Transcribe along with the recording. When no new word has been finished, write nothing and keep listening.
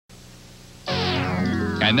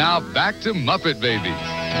And now back to Muppet Babies.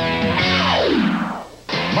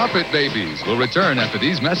 Muppet Babies will return after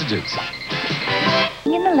these messages.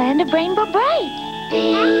 In the land of Rainbow Brite.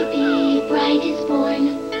 Baby Brite is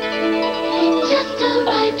born. Just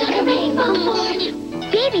arrived on a rainbow morn.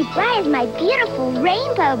 Baby Brite is my beautiful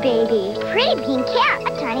rainbow baby. Pretty pink hair,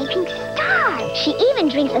 a tiny pink star. She even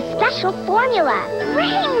drinks a special formula.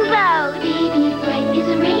 Rainbow! Baby Brite is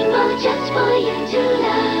a rainbow just for you to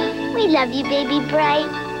love. We love you, Baby Brite.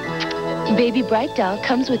 Baby Brite doll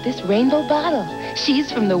comes with this rainbow bottle.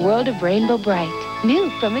 She's from the world of Rainbow Brite. New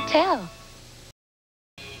from Mattel.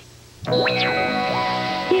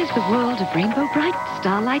 Here's the world of Rainbow Brite,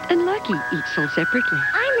 Starlight, and Lucky, each sold separately.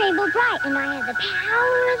 I'm Rainbow Brite, and I have the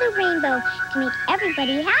power of the rainbow to make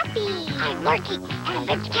everybody happy. I'm Lucky, and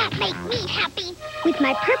the cat makes me happy. With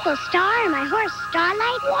my purple star and my horse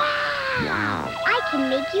Starlight, wow! I can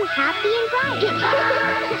make you happy and bright.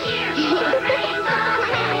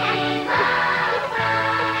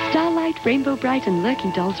 Starlight, Rainbow Brite, and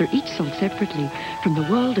Lucky dolls are each sold separately from the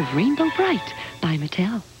world of Rainbow Brite by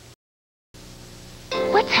Mattel.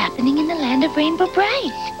 What's happening in the land of Rainbow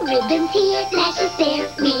Brite? Ribbons here, lashes there.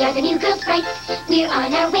 We are the new girl sprites. We're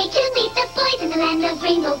on our way to meet the boys in the land of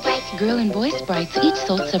Rainbow Brite. Girl and boy sprites, each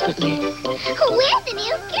sold separately. We're the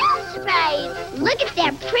new girl sprites. Look at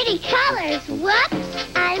their pretty colors. Whoops,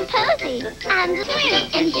 I'm Posy. I'm the twin.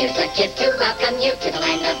 And here's a kiss to welcome you to the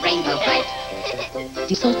land of Rainbow Brite.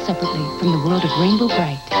 Sold separately from the world of Rainbow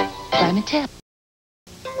Brite by Mattel.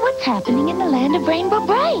 What's happening in the land of Rainbow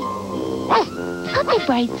Brite? Puppy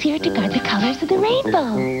Brite's here to guard the colors of the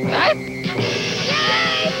rainbow. Yay!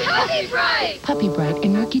 Puppy Brite! Puppy Brite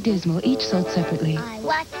and Murky Dismal each sold separately. I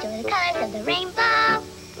watch the colors of the rainbow.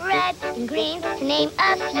 Red and green, to name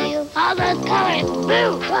a few. All those colors,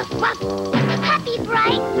 boo! Woof, woof. Puppy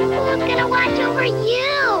Brite, who's gonna watch over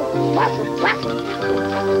you? Woof,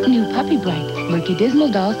 woof. New Puppy Brite, Murky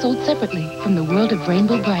Dismal doll sold separately from the world of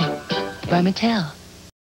Rainbow Brite by Mattel.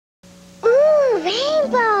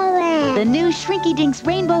 The new Shrinky Dinks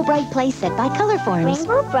Rainbow Brite playset by Colorforms.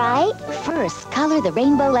 Rainbow Brite? First, color the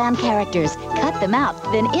Rainbow Land characters, cut them out,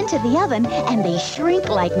 then into the oven, and they shrink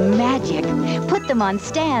like magic. Put them on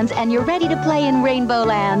stands, and you're ready to play in Rainbow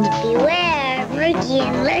Land. Beware, Murky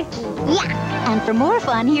and Lurky. Yeah! And for more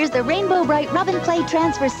fun, here's the Rainbow Brite Rub and Play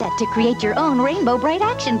transfer set to create your own Rainbow Brite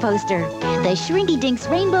action poster. The Shrinky Dinks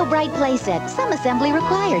Rainbow Brite playset, some assembly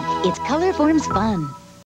required. It's Colorforms fun.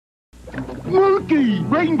 Murky!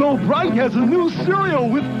 Rainbow Brite has a new cereal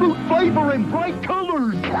with fruit flavor and bright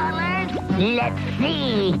colors. Colors? Let's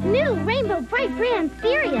see. New Rainbow Brite brand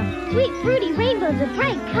cereal. Sweet fruity rainbows of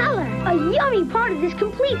bright color. A yummy part of this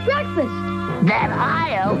complete breakfast. That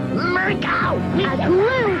aisle? Murkow! A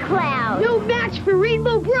glue cloud. No match for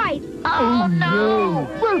Rainbow Brite. Oh, no!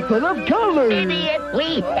 We're full of colors. Idiot,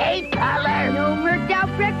 we hate color. No murked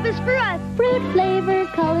out breakfast for us. Fruit flavor,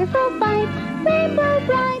 colorful bites. Rainbow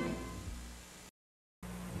Brite.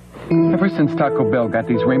 Ever since Taco Bell got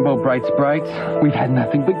these Rainbow Brite sprites, we've had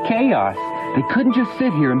nothing but chaos. They couldn't just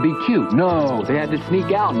sit here and be cute. No, they had to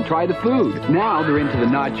sneak out and try the food. Now they're into the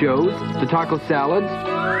nachos, the taco salads.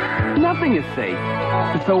 Nothing is safe.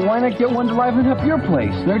 So why not get one to liven up your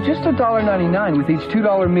place? They're just $1.99 with each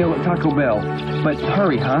 $2 meal at Taco Bell. But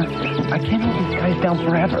hurry, huh? I can't hold these guys down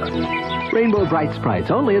forever. Rainbow Brite sprites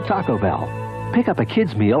only at Taco Bell. Pick up a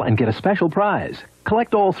kid's meal and get a special prize.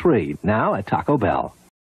 Collect all 3 now at Taco Bell.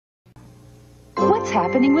 What's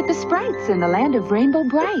happening with the sprites in the land of Rainbow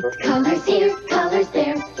Brite? Colors here, colors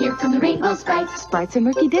there. Here come the rainbow sprites. Sprites and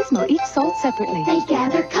Murky Dismal, each sold separately. They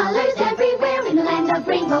gather colors everywhere in the land of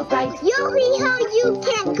Rainbow Brite. Yo-hee-ho, you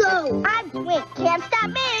can't go. I'm Quick, can't stop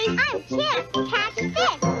me. I'm Chip, catch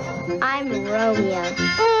this. I'm Romeo.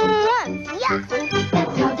 Yeah.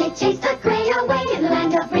 That's how they chase the gray away in the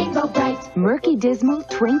land of Rainbow Brite. Murky Dismal,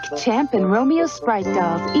 Twink, Champ, and Romeo Sprite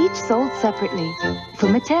dolls, each sold separately.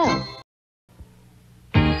 From Mattel.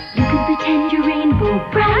 You can pretend you're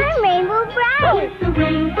Rainbow Brite. I'm Rainbow Brite. With the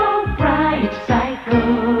Rainbow Brite cycle.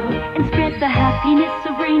 And spread the happiness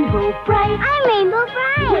of Rainbow Brite. I'm Rainbow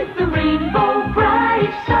Brite. With the Rainbow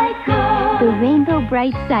Brite cycle. The Rainbow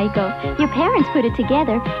Brite cycle. Your parents put it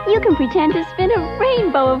together. You can pretend to spin a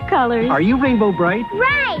rainbow of colors. Are you Rainbow Brite?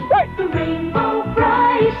 Right. With the Rainbow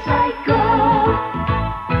Brite cycle.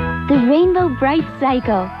 The Rainbow Brite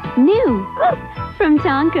cycle. New. From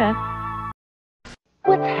Tonka.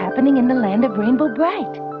 What's happening in the land of Rainbow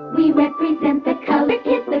Brite? We represent the color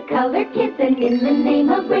kids, and in the name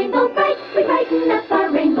of Rainbow Brite, we brighten up our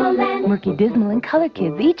rainbow land. Murky Dismal and Color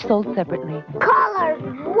Kids, each sold separately. Colors?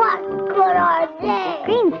 What good are they?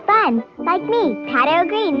 Green's fun. fun, like me, Patio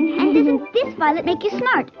Green. And doesn't this violet make you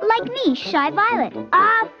smart, like me, Shy Violet?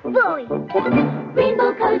 Ah, boy!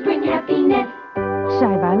 Rainbow colors bring happiness.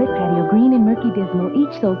 Shy Violet, Patio Green, and Murky Dismal,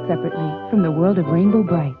 each sold separately from the world of Rainbow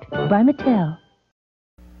Brite by Mattel.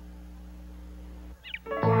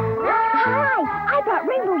 Hi, I brought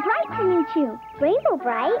Rainbow Brite to meet you. Rainbow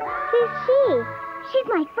Brite? Who's she? She's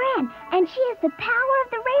my friend, and she has the power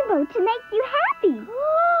of the rainbow to make you happy.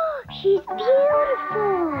 She's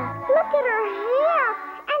beautiful. Look at her hair,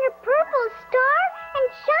 and her purple star, and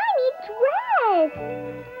shiny dress.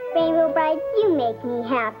 Rainbow Brite, you make me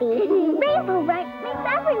happy. Rainbow Brite makes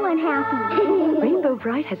everyone happy. Rainbow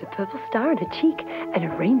Brite has a purple star on her cheek and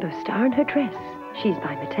a rainbow star on her dress. She's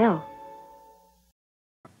by Mattel.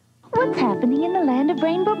 What's happening in the land of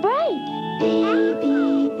Rainbow Brite?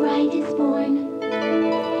 Baby Brite is born.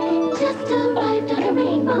 Just arrived on a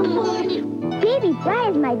rainbow morn. Baby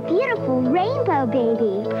Brite is my beautiful rainbow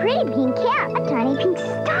baby. Pretty pink hair, a tiny pink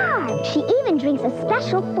star. She even drinks a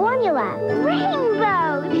special formula.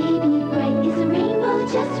 Rainbow! Baby Brite is a rainbow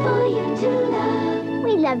just for you to love.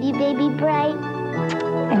 We love you, Baby Brite.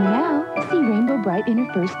 And now, see Rainbow Brite in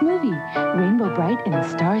her first movie, Rainbow Brite and the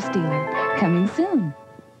Star Stealer, coming soon.